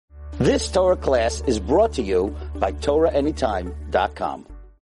This Torah class is brought to you by TorahAnytime.com.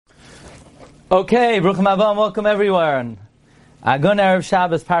 Okay, Bruchim Abam, welcome everyone. Agun Erev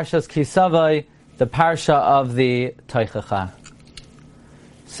Shabbos Parshas Kisavai, the Parsha of the Toichacha.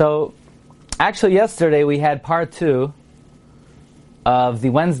 So, actually yesterday we had part 2 of the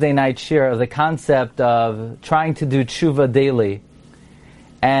Wednesday night shir of the concept of trying to do tshuva daily.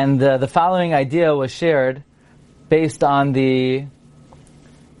 And the following idea was shared based on the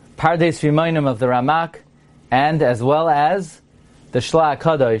Pardes Rimonim of the Ramak, and as well as the Shla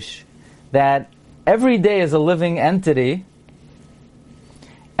HaKadosh, that every day is a living entity,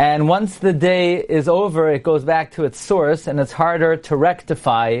 and once the day is over, it goes back to its source, and it's harder to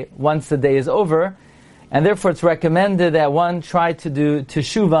rectify once the day is over, and therefore it's recommended that one try to do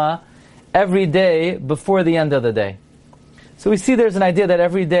teshuvah every day before the end of the day. So we see there's an idea that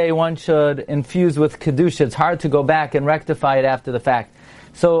every day one should infuse with kedusha. It's hard to go back and rectify it after the fact.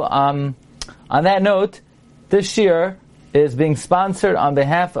 So, on that note, this year is being sponsored on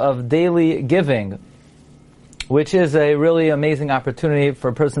behalf of Daily Giving, which is a really amazing opportunity for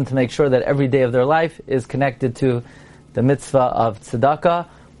a person to make sure that every day of their life is connected to the mitzvah of tzedakah.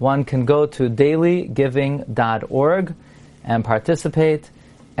 One can go to dailygiving.org and participate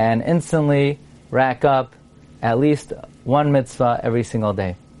and instantly rack up at least one mitzvah every single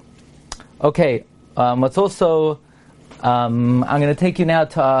day. Okay, what's also I'm going to take you now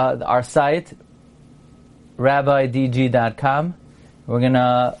to our site, rabbidg.com. We're going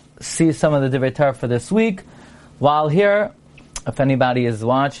to see some of the Divrei Torah for this week. While here, if anybody is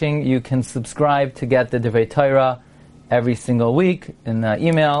watching, you can subscribe to get the Divrei Torah every single week in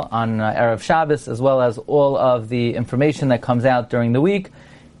email on Erev Shabbos, as well as all of the information that comes out during the week.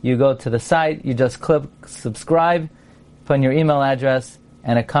 You go to the site, you just click subscribe, put in your email address,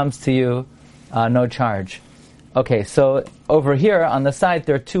 and it comes to you no charge. Okay, so over here on the site,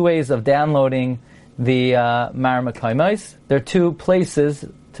 there are 2 ways of downloading the Mar Mekayimos. There are 2 places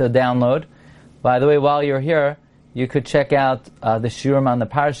to download. By the way, while you're here, you could check out the Shiurim on the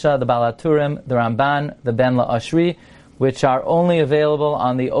Parsha, the Baal HaTurim, the Ramban, the Ben LaOshri, which are only available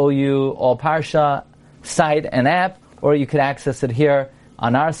on the OU All Parsha site and app, or you could access it here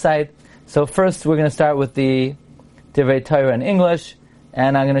on our site. So first, we're going to start with the Divrei Torah in English,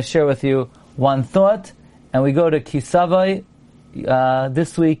 and I'm going to share with you one thought. And we go to Kisavai.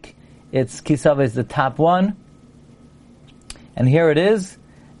 This week, Kisavai is the top one. And here it is.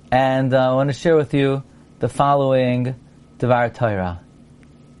 And I want to share with you the following Dvar Torah.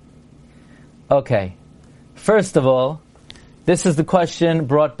 Okay. First of all, this is the question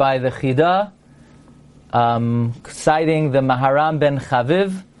brought by the Chida, citing the Maharam ben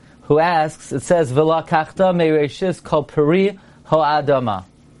Chaviv, who asks, it says, V'la kachta me'reishis kol peri ha'adama.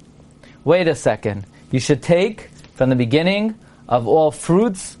 Wait a second. You should take from the beginning of all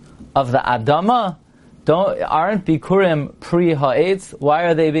fruits of the Adama. Aren't Bikurim Pri Ha'etz? Why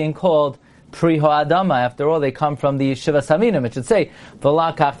are they being called Pri Ha'adama? After all, they come from the Shiva Saminim. It should say,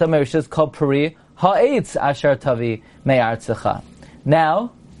 V'la kachta me'rishis kol Pri Ha'etz asher tavi me'artzecha.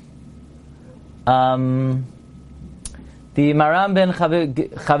 Now, the Maram ben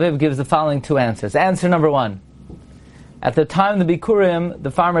Chaviv gives the following 2 answers. Answer number 1. At the time of the Bikurim,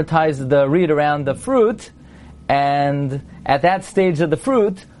 the farmer ties the reed around the fruit, and at that stage of the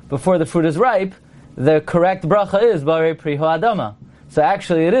fruit, before the fruit is ripe, the correct bracha is Barei Pri Ha'adama. So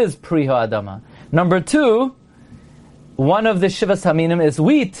actually it is Pri Ha'adama. Number 2, one of the Shivas Haminim is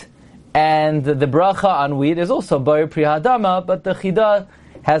wheat, and the bracha on wheat is also Barei Pri Ha'adama, but the Chida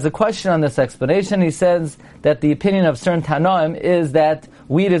has a question on this explanation. He says that the opinion of certain Tanoim is that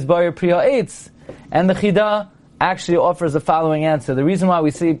wheat is Barei Pri Ha'etz, and the Chida actually offers the following answer. The reason why we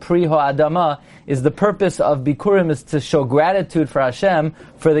say Pri Ha'adama is the purpose of Bikurim is to show gratitude for Hashem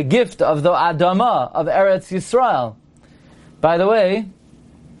for the gift of the Adama, of Eretz Yisrael. By the way,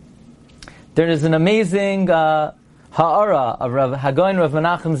 there is an amazing Ha'ara of Rav Hagoyin Rav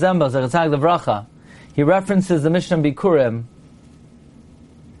Menachem Zemba, Zechariah Levracha. He references the Mishnah Bikurim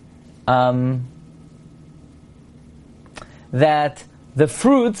that the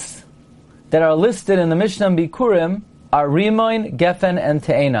fruits that are listed in the Mishnah Bikurim are Rimoin, Gefen, and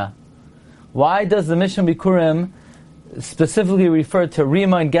Te'ena. Why does the Mishnah Bikurim specifically refer to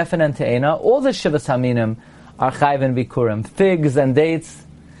Rimoin, Gefen, and Te'ena? All the Shivas Haminim are Chayv and Bikurim, figs and dates.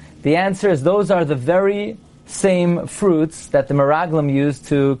 The answer is those are the very same fruits that the Meraglim used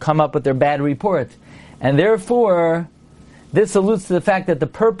to come up with their bad report. And therefore, this alludes to the fact that the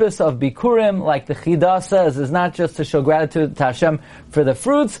purpose of Bikurim, like the Chida says, is not just to show gratitude to Hashem for the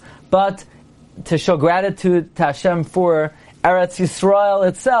fruits, but to show gratitude to Hashem for Eretz Yisrael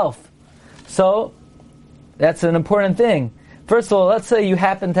itself. So, that's an important thing. First of all, let's say you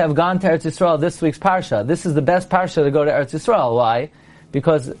happen to have gone to Eretz Yisrael this week's Parsha. This is the best Parsha to go to Eretz Yisrael. Why?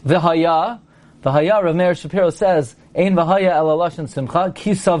 Because V'haya, Rav Meir Shapiro says, Ein V'haya el Lashon Simcha,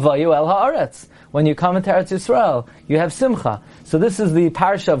 Ki Savayu el Haaretz. When you come into Eretz Yisrael, you have Simcha. So this is the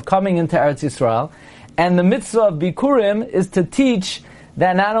Parsha of coming into Eretz Yisrael. And the mitzvah of Bikurim is to teach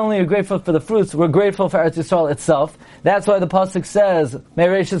that not only are we grateful for the fruits, we're grateful for Eretz Yisrael itself. That's why the pasuk says,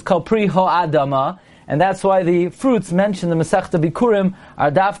 Mereishis kol pri ha'adama, and that's why the fruits mentioned in the Masechta Bikurim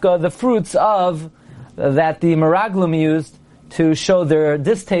are dafka, the fruits of that the Meraglim used to show their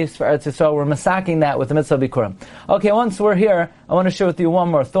distaste for Eretz Yisrael. We're masaking that with the mitzvah Bikurim. Okay, once we're here, I want to share with you one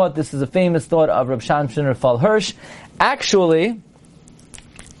more thought. This is a famous thought of Reb Shamshon Raphael Hirsch. Actually,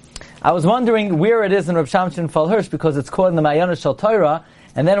 I was wondering where it is in Reb Shamshon Raphael Hirsch because it's quoted in the Ma'ayanos Shel Torah.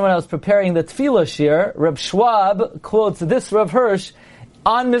 And then when I was preparing the Tefillah Shir, Reb Schwab quotes this Reb Hirsch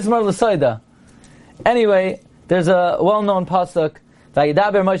on Mizmar L'Soida. Anyway, there's a well-known pasuk,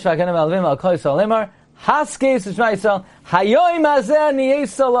 Vayidaber Moshe v'Akanim Alvim al Kol Yisrael Lemar, Haskes Shema Yisrael, Hayoim Hazeh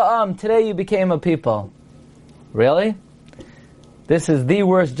Niyesa La'am. Today you became a people. Really? This is the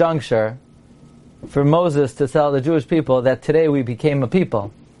worst juncture for Moses to tell the Jewish people that today we became a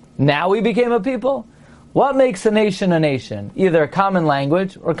people. Now we became a people? What makes a nation a nation? Either common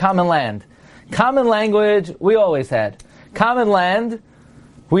language or common land. Common language, we always had. Common land,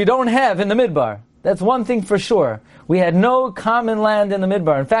 we don't have in the Midbar. That's one thing for sure. We had no common land in the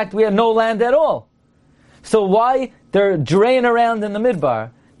Midbar. In fact, we had no land at all. So why? They're draying around in the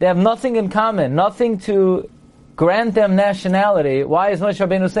Midbar. They have nothing in common, nothing to grant them nationality. Why is Moshe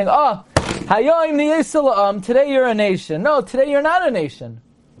Rabbeinu saying, Hayoim niyesa la'am, today you're a nation? No, today you're not a nation.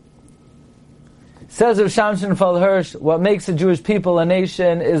 Says Rav Shamshon Raphael Hirsch, what makes a Jewish people a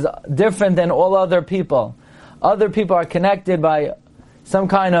nation is different than all other people. Other people are connected by some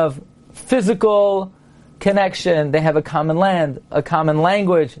kind of physical connection. They have a common land, a common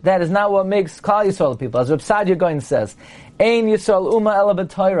language. That is not what makes Klal Yisrael people. As Reb Sadia Gaon says, Ein Yisrael Uma Ela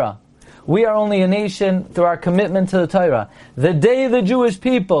B'Torah. We are only a nation through our commitment to the Torah. The day the Jewish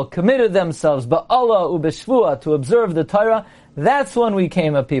people committed themselves, Ba'ala U'B'Shvua, to observe the Torah, that's when we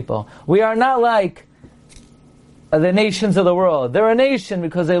became a people. We are not like the nations of the world. They're a nation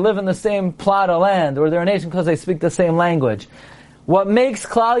because they live in the same plot of land, or they're a nation because they speak the same language. What makes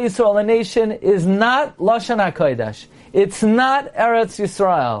Klal Yisrael a nation is not Lashon HaKodesh. It's not Eretz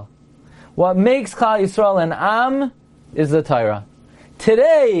Yisrael. What makes Klal Yisrael an Am is the Torah.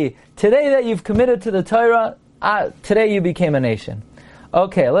 Today that you've committed to the Torah, today you became a nation.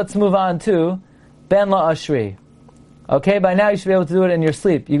 Okay, let's move on to Ben La'ashri. Okay, by now you should be able to do it in your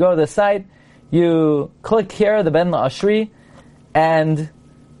sleep. You go to the site, you click here, the Ben La'ashri, and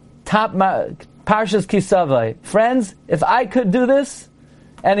top Parshas Kisavai. Friends, if I could do this,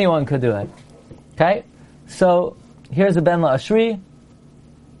 anyone could do it. Okay? So, here's the Ben La'ashri.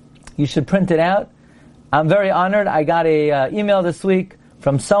 You should print it out. I'm very honored. I got a email this week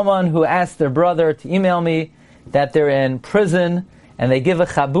from someone who asked their brother to email me that they're in prison, and they give a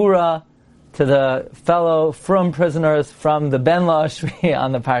chabura to the fellow from prisoners from the Ben La'ashri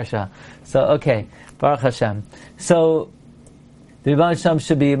on the Parsha. So, okay, Baruch Hashem. So, the Rebbeinu Shalom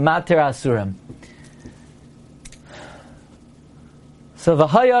should be Matir Asurim. So,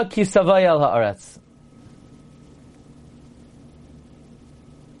 V'haya ki savaya al ha'aretz.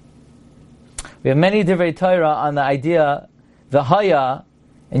 We have many divrei Torah on the idea, V'haya,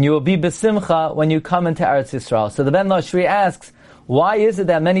 and you will be besimcha when you come into Eretz Yisrael. So the Ben La'ashri asks, why is it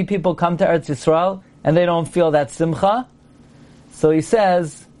that many people come to Eretz Yisrael and they don't feel that simcha? So he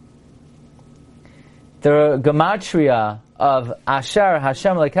says, the gematria of Asher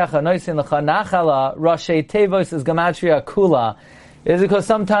Hashem Lekecha Noisin Lecha Nachala Rashi Tevos is gematria Kula. It is because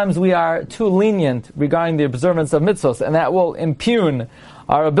sometimes we are too lenient regarding the observance of mitzvos, and that will impugn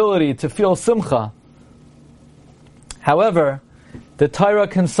our ability to feel simcha. However, the Torah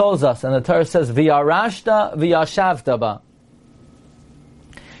consoles us, and the Torah says, V'yarashta v'yashavta ba.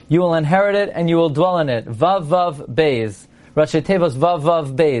 You will inherit it and you will dwell in it. Vav Vav Beis. Rashi Tevos Vav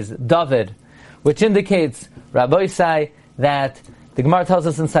Vav Beis. David. Which indicates, Rabbi Isai, that the Gemara tells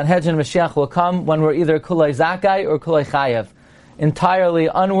us in Sanhedrin, Mashiach will come when we're either Kulei Zakai or Kulei Chayev. Entirely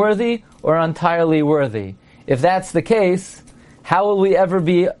unworthy or entirely worthy. If that's the case, how will we ever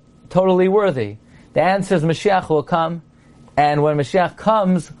be totally worthy? The answer is Mashiach will come, and when Mashiach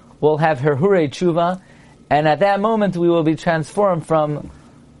comes, we'll have Herhure Tshuva, and at that moment we will be transformed from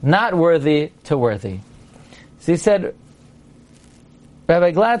not worthy to worthy. So he said,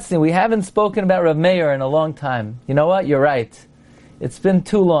 Rabbi Gladstein, we haven't spoken about Rav Meir in a long time. You know what? You're right. It's been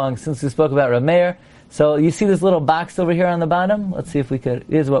too long since we spoke about Rav Meir. So you see this little box over here on the bottom? Let's see if we could.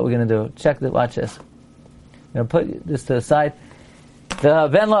 Here's what we're going to do. Watch this. put this to the side. The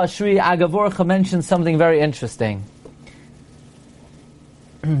Ben La'ashri Agavorcha mentions something very interesting.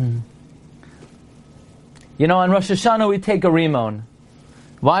 On Rosh Hashanah we take a rimon.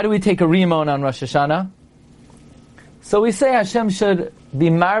 Why do we take a rimon on Rosh Hashanah? So we say Hashem should be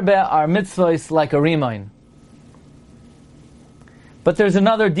marbe our mitzvahs like a rimon. But there's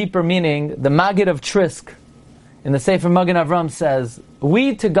another deeper meaning. The Maggid of Trisk in the Sefer Magen Avram says,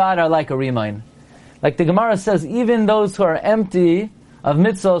 we to God are like a rimon. Like the Gemara says, even those who are empty of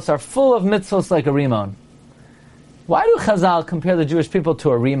mitzvos are full of mitzvos like a rimon. Why do Chazal compare the Jewish people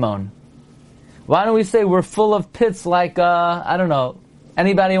to a rimon? Why don't we say we're full of pits like,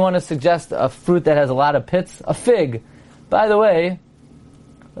 anybody want to suggest a fruit that has a lot of pits? A fig. By the way,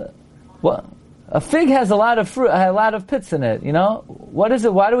 a fig has a lot of fruit, a lot of pits in it, What is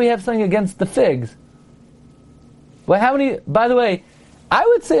it? Why do we have something against the figs? Well, by the way, I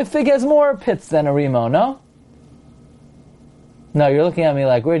would say a fig has more pits than a rimon, no? No, you're looking at me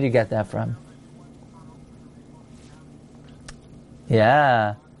like, where'd you get that from?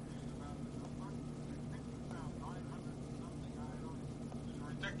 Yeah.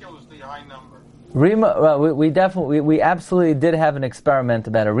 Ridiculously high number. We absolutely did have an experiment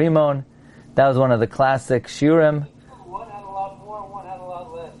about a rimon. That was one of the classic shiurim. One had a lot more, one had a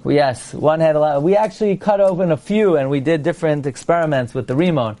lot less. Yes, one had a lot. We actually cut open a few and we did different experiments with the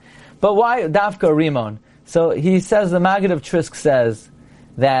rimon. But why dafka rimon? So he says, the Maggid of Trisk says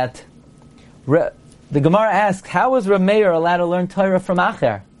that the Gemara asks, how was Reb Meir allowed to learn Torah from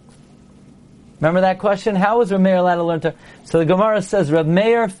Acher? Remember that question? How was Reb Meir allowed to learn Torah? So the Gemara says, Reb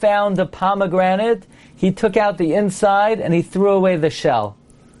Meir found a pomegranate, he took out the inside and he threw away the shell.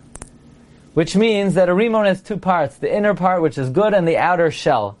 Which means that a rimon has two parts, the inner part which is good and the outer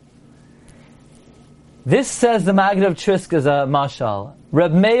shell. This, says the Maggid of Trisk, is a mashal.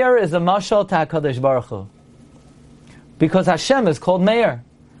 Reb Meir is a mashal to HaKadosh Baruch Hu. Because Hashem is called Meir.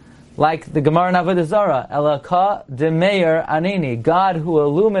 Like the Gemara in Avodah Zarah, Elaka de Meir Anini, God who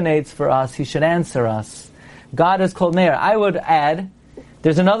illuminates for us, He should answer us. God is called Meir. I would add,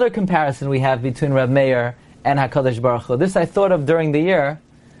 there's another comparison we have between Reb Meir and HaKadosh Baruch Hu. This I thought of during the year,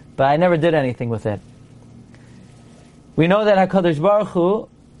 but I never did anything with it. We know that HaKadosh Baruch Hu,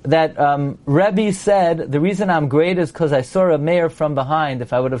 that Rebbe said, the reason I'm great is because I saw Reb Meir from behind.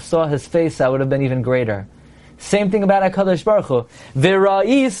 If I would have saw his face, I would have been even greater. Same thing about HaKadosh Baruch Hu.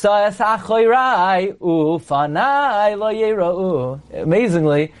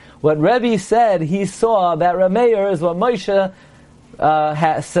 Amazingly, what Rebbe said he saw about Reb Meir is what Moshe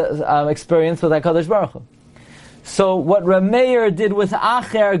experienced with HaKadosh Baruch Hu. So what Reb Meir did with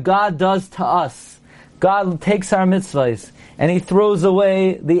Acher, God does to us. God takes our mitzvahs and He throws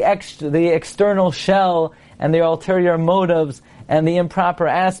away the external shell and the ulterior motives and the improper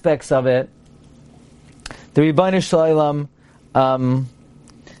aspects of it. The Ribbono Shel Olam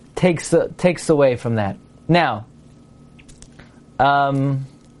takes away from that. Now,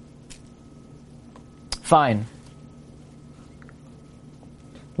 fine.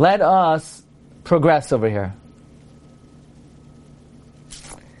 Let us progress over here.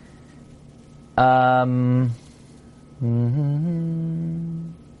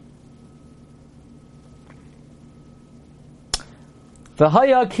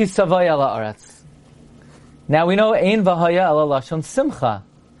 V'haya ki savay ala aretz. Now we know ein v'haya ala lashon simcha.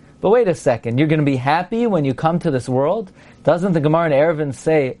 But wait a second, you're going to be happy when you come to this world? Doesn't the Gemara in Eruvin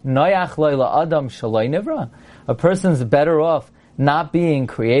say, Noyach lo la'adam shaloi nivra? A person's better off not being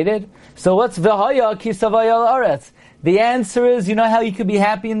created? So what's v'haya ki savay ala aretz? The answer is, you know how you could be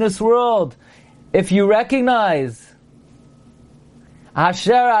happy in this world? If you recognize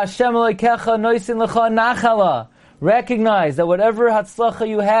Asher Hashem Elokecha noisin lecha nachala. Recognize that whatever hatzlacha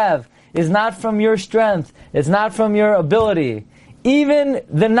you have is not from your strength, it's not from your ability. Even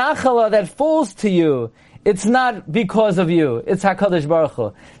the nachala that falls to you, it's not because of you, it's HaKadosh Baruch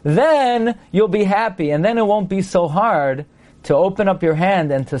Hu. Then you'll be happy, and then it won't be so hard to open up your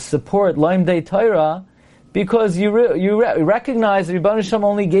hand and to support Loimdei Torah, because you recognize that Ribbono Shel Olam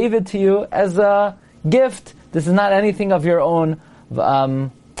only gave it to you as a gift. This is not anything of your own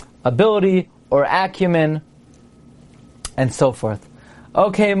ability or acumen, and so forth.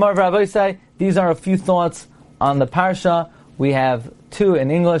 Okay, Marv Rabbeisai, these are a few thoughts on the Parsha. We have two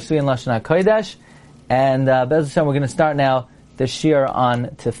in English, three in Lashon HaKodesh, and Be'ez Hashem, we're going to start now the Shir on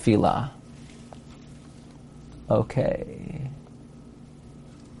Tefillah. Okay.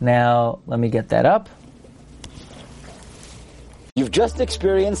 Now, let me get that up. You've just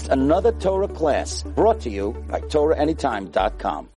experienced another Torah class brought to you by TorahAnytime.com.